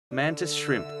Mantis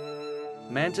shrimp.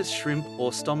 Mantis shrimp,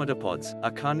 or stomatopods,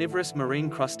 are carnivorous marine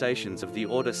crustaceans of the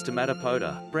order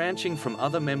Stomatopoda, branching from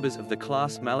other members of the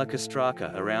class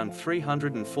Malacostraca around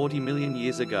 340 million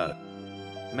years ago.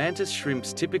 Mantis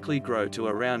shrimps typically grow to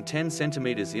around 10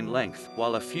 centimeters in length,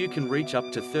 while a few can reach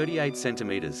up to 38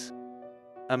 centimeters.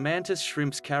 A mantis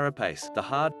shrimp's carapace, the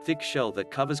hard, thick shell that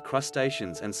covers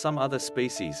crustaceans and some other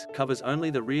species, covers only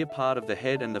the rear part of the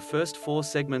head and the first 4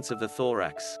 segments of the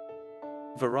thorax.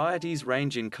 Varieties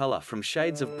range in color from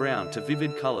shades of brown to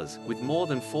vivid colors, with more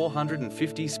than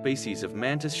 450 species of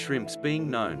mantis shrimps being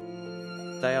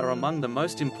known. They are among the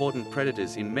most important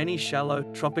predators in many shallow,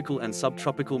 tropical and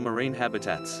subtropical marine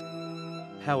habitats.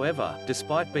 However,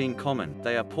 despite being common,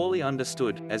 they are poorly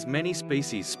understood, as many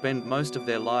species spend most of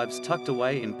their lives tucked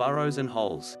away in burrows and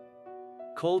holes.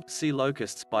 Called sea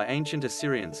locusts by ancient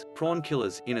Assyrians, prawn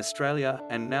killers in Australia,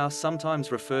 and now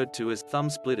sometimes referred to as thumb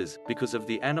splitters, because of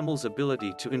the animal's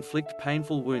ability to inflict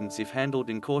painful wounds if handled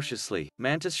incautiously.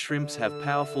 Mantis shrimps have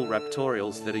powerful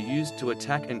raptorials that are used to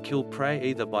attack and kill prey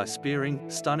either by spearing,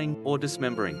 stunning, or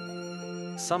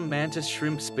dismembering. Some mantis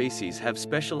shrimp species have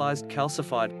specialized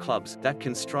calcified clubs that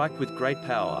can strike with great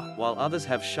power, while others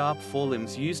have sharp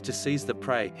forelimbs used to seize the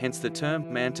prey, hence the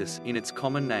term mantis in its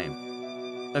common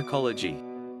name. Ecology.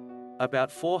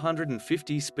 About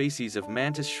 450 species of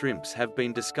mantis shrimps have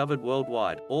been discovered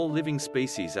worldwide. All living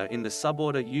species are in the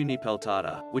suborder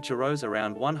Unipeltata, which arose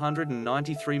around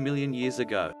 193 million years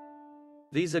ago.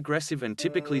 These aggressive and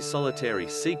typically solitary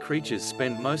sea creatures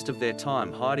spend most of their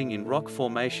time hiding in rock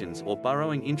formations or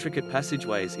burrowing intricate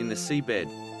passageways in the seabed.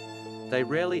 They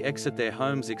rarely exit their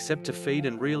homes except to feed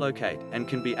and relocate, and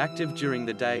can be active during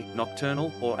the day,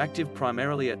 nocturnal, or active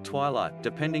primarily at twilight,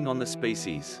 depending on the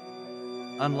species.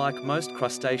 Unlike most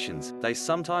crustaceans, they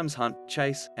sometimes hunt,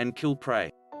 chase, and kill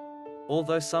prey.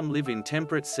 Although some live in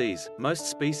temperate seas, most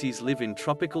species live in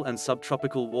tropical and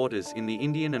subtropical waters in the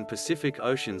Indian and Pacific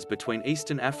Oceans between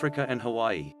eastern Africa and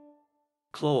Hawaii.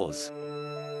 Claws.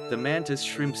 The mantis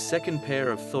shrimp's second pair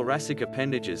of thoracic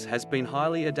appendages has been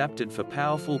highly adapted for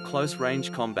powerful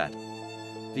close-range combat.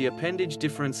 The appendage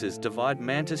differences divide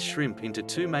mantis shrimp into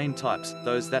 2 main types,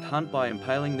 those that hunt by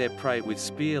impaling their prey with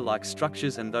spear-like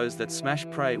structures and those that smash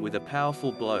prey with a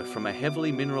powerful blow from a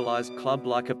heavily mineralized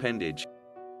club-like appendage.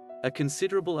 A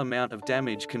considerable amount of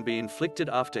damage can be inflicted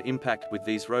after impact with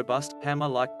these robust,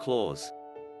 hammer-like claws.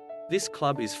 This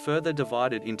club is further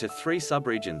divided into 3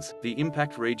 subregions: the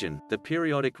impact region, the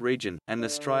periodic region, and the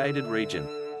striated region.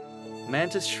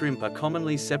 Mantis shrimp are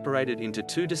commonly separated into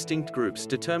 2 distinct groups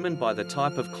determined by the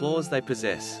type of claws they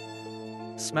possess.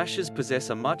 Smashers possess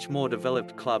a much more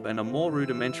developed club and a more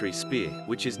rudimentary spear,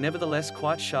 which is nevertheless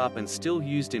quite sharp and still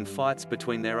used in fights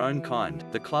between their own kind.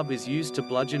 The club is used to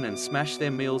bludgeon and smash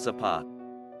their meals apart.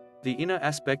 The inner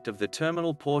aspect of the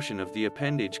terminal portion of the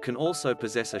appendage can also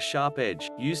possess a sharp edge,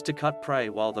 used to cut prey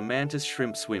while the mantis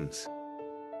shrimp swims.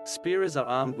 Spearers are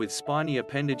armed with spiny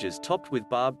appendages topped with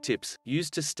barbed tips,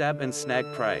 used to stab and snag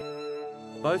prey.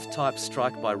 Both types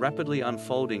strike by rapidly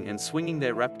unfolding and swinging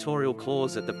their raptorial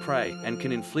claws at the prey, and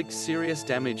can inflict serious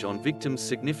damage on victims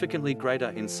significantly greater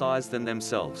in size than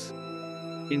themselves.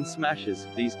 In smashers,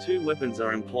 these 2 weapons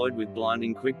are employed with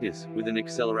blinding quickness, with an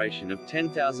acceleration of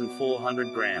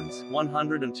 10,400 grams,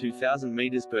 102,000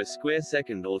 meters per square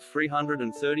second or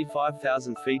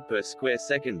 335,000 feet per square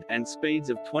second, and speeds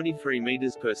of 23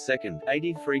 meters per second,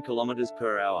 83 kilometers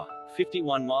per hour,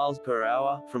 51 miles per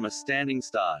hour, from a standing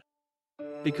start.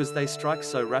 Because they strike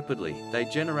so rapidly, they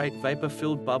generate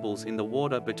vapor-filled bubbles in the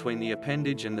water between the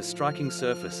appendage and the striking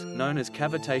surface, known as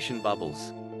cavitation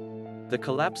bubbles. The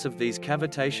collapse of these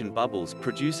cavitation bubbles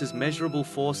produces measurable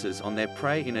forces on their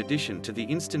prey in addition to the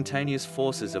instantaneous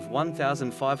forces of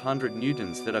 1,500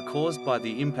 newtons that are caused by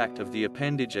the impact of the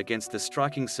appendage against the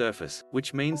striking surface,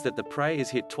 which means that the prey is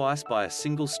hit twice by a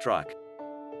single strike.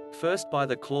 First by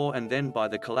the claw and then by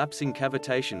the collapsing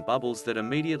cavitation bubbles that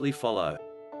immediately follow.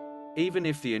 Even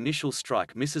if the initial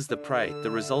strike misses the prey,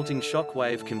 the resulting shock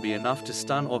wave can be enough to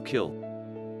stun or kill.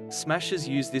 Smashers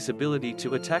use this ability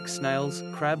to attack snails,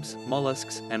 crabs,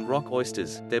 mollusks, and rock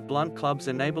oysters, their blunt clubs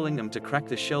enabling them to crack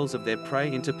the shells of their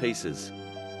prey into pieces.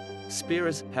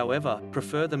 Spearers, however,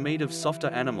 prefer the meat of softer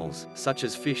animals, such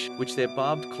as fish, which their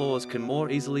barbed claws can more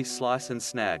easily slice and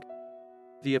snag.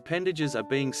 The appendages are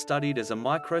being studied as a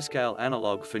microscale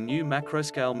analog for new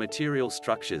macroscale material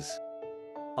structures.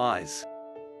 Eyes.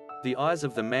 The eyes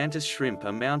of the mantis shrimp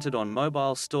are mounted on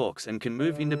mobile stalks and can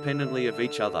move independently of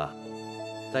each other.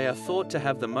 They are thought to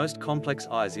have the most complex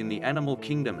eyes in the animal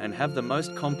kingdom and have the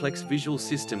most complex visual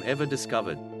system ever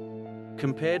discovered.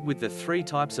 Compared with the 3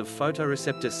 types of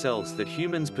photoreceptor cells that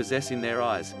humans possess in their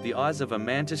eyes, the eyes of a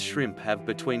mantis shrimp have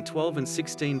between 12 and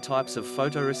 16 types of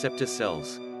photoreceptor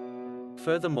cells.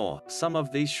 Furthermore, some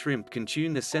of these shrimp can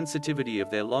tune the sensitivity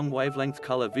of their long-wavelength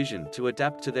color vision to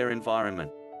adapt to their environment.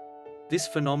 This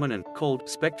phenomenon, called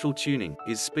spectral tuning,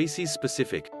 is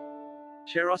species-specific.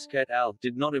 Cherosk et al.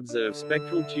 Did not observe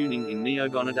spectral tuning in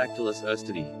Neogonodactylus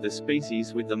urstedi, the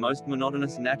species with the most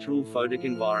monotonous natural photic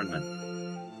environment.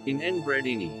 In N.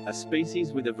 bredini, a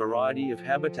species with a variety of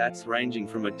habitats ranging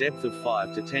from a depth of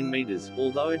 5 to 10 meters,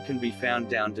 although it can be found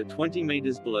down to 20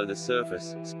 meters below the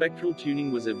surface, spectral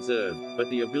tuning was observed, but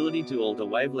the ability to alter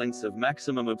wavelengths of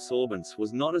maximum absorbance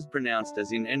was not as pronounced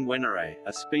as in N. weneri,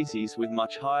 a species with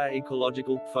much higher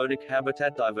ecological, photic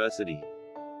habitat diversity.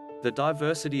 The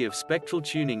diversity of spectral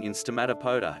tuning in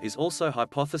Stomatopoda is also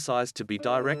hypothesized to be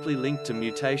directly linked to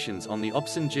mutations on the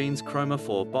opsin gene's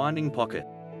chromophore binding pocket.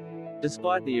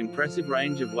 Despite the impressive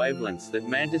range of wavelengths that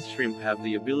mantis shrimp have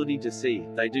the ability to see,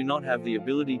 they do not have the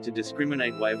ability to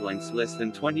discriminate wavelengths less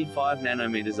than 25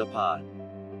 nanometers apart.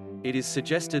 It is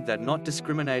suggested that not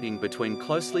discriminating between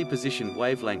closely positioned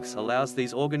wavelengths allows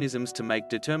these organisms to make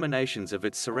determinations of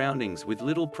its surroundings with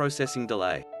little processing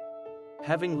delay.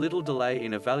 Having little delay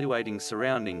in evaluating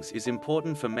surroundings is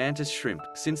important for mantis shrimp,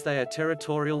 since they are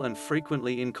territorial and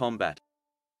frequently in combat.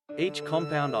 Each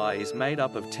compound eye is made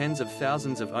up of tens of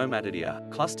thousands of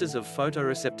omatidia, clusters of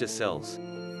photoreceptor cells.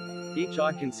 Each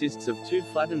eye consists of 2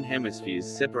 flattened hemispheres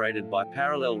separated by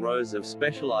parallel rows of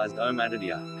specialized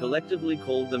omatidia, collectively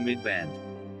called the midband.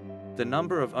 The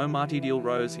number of omatidial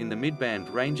rows in the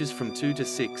midband ranges from 2 to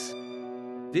 6.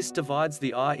 This divides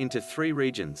the eye into 3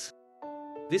 regions.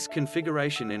 This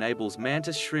configuration enables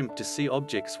mantis shrimp to see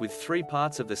objects with 3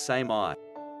 parts of the same eye.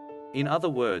 In other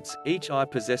words, each eye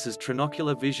possesses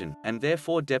trinocular vision, and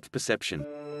therefore depth perception.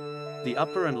 The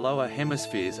upper and lower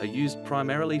hemispheres are used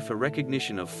primarily for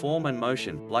recognition of form and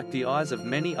motion, like the eyes of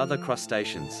many other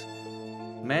crustaceans.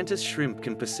 Mantis shrimp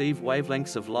can perceive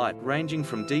wavelengths of light ranging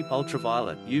from deep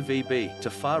ultraviolet (UVB) to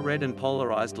far red and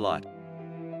polarized light.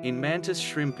 In mantis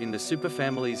shrimp in the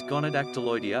superfamilies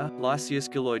Gonodactyloidea,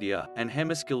 Lysiosceloidea, and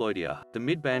Hemisceloidea, the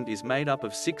midband is made up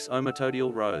of 6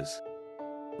 omatodial rows.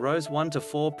 Rows 1 to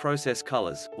 4 process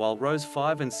colors, while rows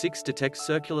 5 and 6 detect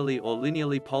circularly or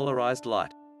linearly polarized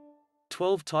light.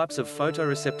 12 types of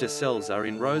photoreceptor cells are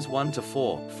in rows 1 to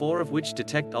 4, 4 of which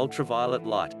detect ultraviolet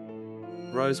light.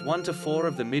 Rows 1 to 4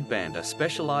 of the midband are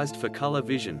specialized for color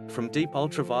vision, from deep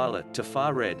ultraviolet to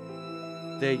far red.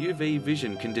 Their UV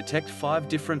vision can detect 5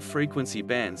 different frequency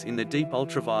bands in the deep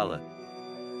ultraviolet.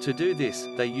 To do this,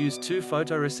 they use 2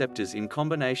 photoreceptors in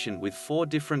combination with 4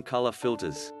 different color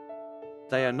filters.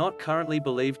 They are not currently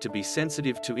believed to be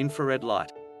sensitive to infrared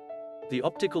light. The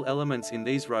optical elements in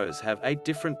these rows have 8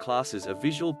 different classes of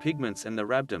visual pigments, and the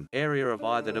rhabdom, area of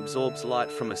eye that absorbs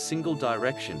light from a single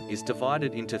direction, is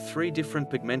divided into 3 different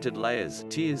pigmented layers,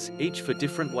 tiers, each for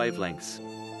different wavelengths.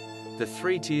 The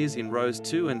 3 tiers in rows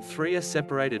 2 and 3 are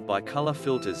separated by color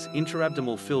filters,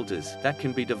 interrhabdomal filters, that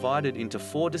can be divided into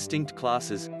 4 distinct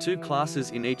classes, 2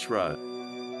 classes in each row.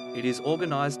 It is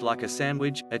organized like a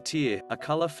sandwich: a tier, a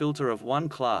color filter of one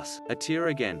class, a tier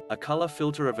again, a color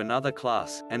filter of another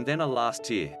class, and then a last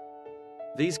tier.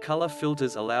 These color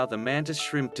filters allow the mantis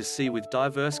shrimp to see with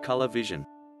diverse color vision.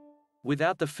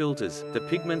 Without the filters, the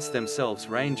pigments themselves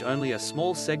range only a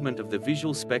small segment of the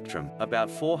visual spectrum, about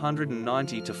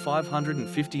 490 to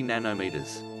 550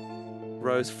 nanometers.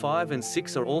 Rows 5 and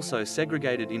 6 are also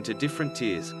segregated into different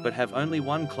tiers, but have only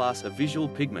one class of visual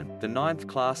pigment, the 9th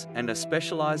class, and are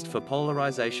specialized for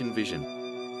polarization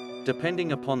vision.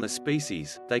 Depending upon the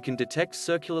species, they can detect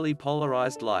circularly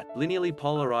polarized light, linearly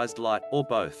polarized light, or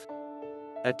both.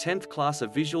 A 10th class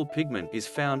of visual pigment is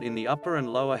found in the upper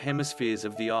and lower hemispheres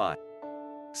of the eye.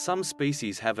 Some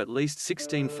species have at least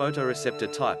 16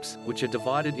 photoreceptor types, which are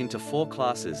divided into 4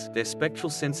 classes. Their spectral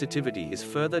sensitivity is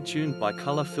further tuned by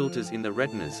color filters in the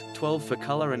retinas, 12 for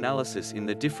color analysis in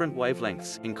the different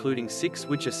wavelengths, including 6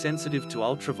 which are sensitive to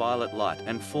ultraviolet light,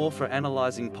 and 4 for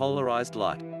analyzing polarized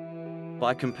light.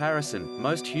 By comparison,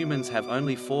 most humans have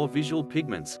only 4 visual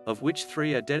pigments, of which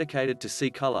 3 are dedicated to see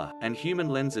color, and human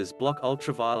lenses block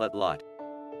ultraviolet light.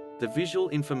 The visual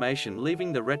information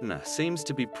leaving the retina seems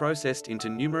to be processed into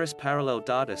numerous parallel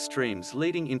data streams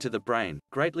leading into the brain,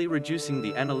 greatly reducing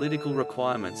the analytical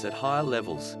requirements at higher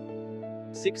levels.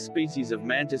 6 species of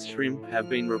mantis shrimp have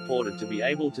been reported to be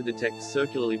able to detect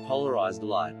circularly polarized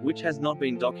light, which has not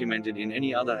been documented in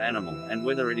any other animal, and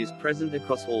whether it is present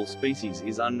across all species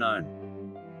is unknown.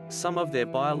 Some of their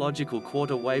biological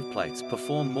quarter wave plates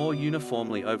perform more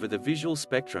uniformly over the visual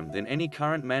spectrum than any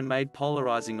current man-made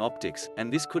polarizing optics,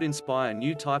 and this could inspire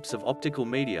new types of optical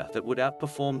media that would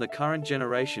outperform the current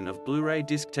generation of Blu-ray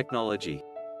disc technology.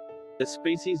 The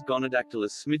species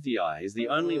Gonodactylus smithii is the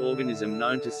only organism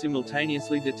known to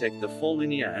simultaneously detect the 4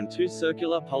 linear and 2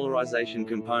 circular polarization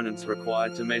components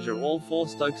required to measure all 4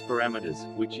 Stokes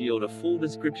parameters, which yield a full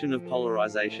description of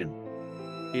polarization.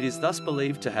 It is thus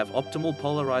believed to have optimal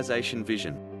polarization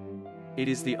vision. It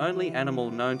is the only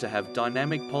animal known to have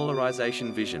dynamic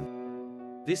polarization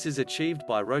vision. This is achieved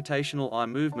by rotational eye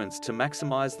movements to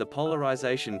maximize the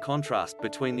polarization contrast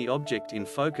between the object in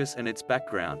focus and its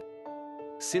background.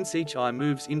 Since each eye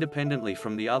moves independently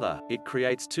from the other, it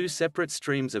creates 2 separate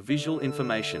streams of visual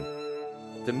information.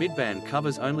 The midband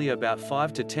covers only about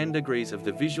 5 to 10 degrees of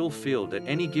the visual field at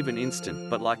any given instant,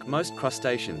 but like most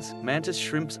crustaceans, mantis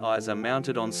shrimps' eyes are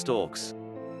mounted on stalks.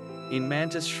 In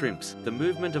mantis shrimps, the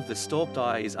movement of the stalked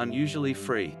eye is unusually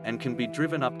free, and can be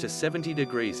driven up to 70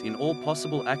 degrees in all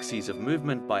possible axes of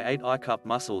movement by 8 eye cup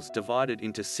muscles divided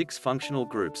into 6 functional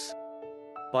groups.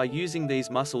 By using these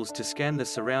muscles to scan the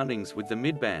surroundings with the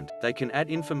midband, they can add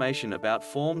information about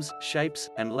forms, shapes,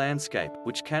 and landscape,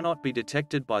 which cannot be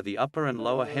detected by the upper and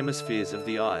lower hemispheres of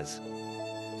the eyes.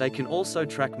 They can also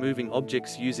track moving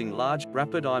objects using large,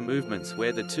 rapid eye movements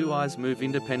where the 2 eyes move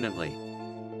independently.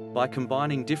 By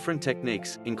combining different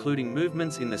techniques, including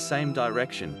movements in the same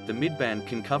direction, the midband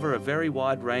can cover a very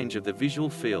wide range of the visual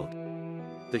field.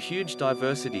 The huge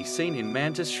diversity seen in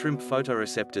mantis shrimp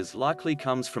photoreceptors likely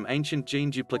comes from ancient gene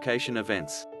duplication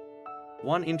events.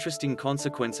 One interesting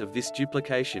consequence of this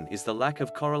duplication is the lack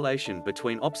of correlation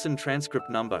between opsin transcript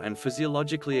number and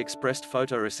physiologically expressed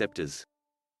photoreceptors.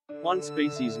 One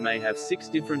species may have 6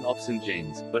 different opsin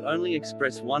genes, but only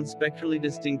express one spectrally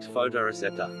distinct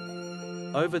photoreceptor.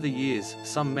 Over the years,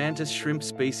 some mantis shrimp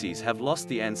species have lost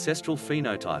the ancestral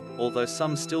phenotype, although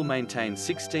some still maintain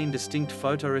 16 distinct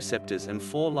photoreceptors and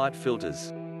 4 light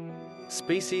filters.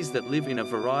 Species that live in a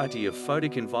variety of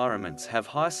photic environments have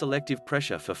high selective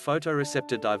pressure for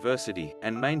photoreceptor diversity,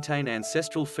 and maintain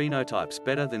ancestral phenotypes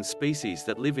better than species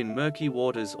that live in murky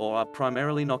waters or are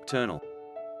primarily nocturnal.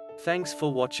 Thanks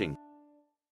for watching.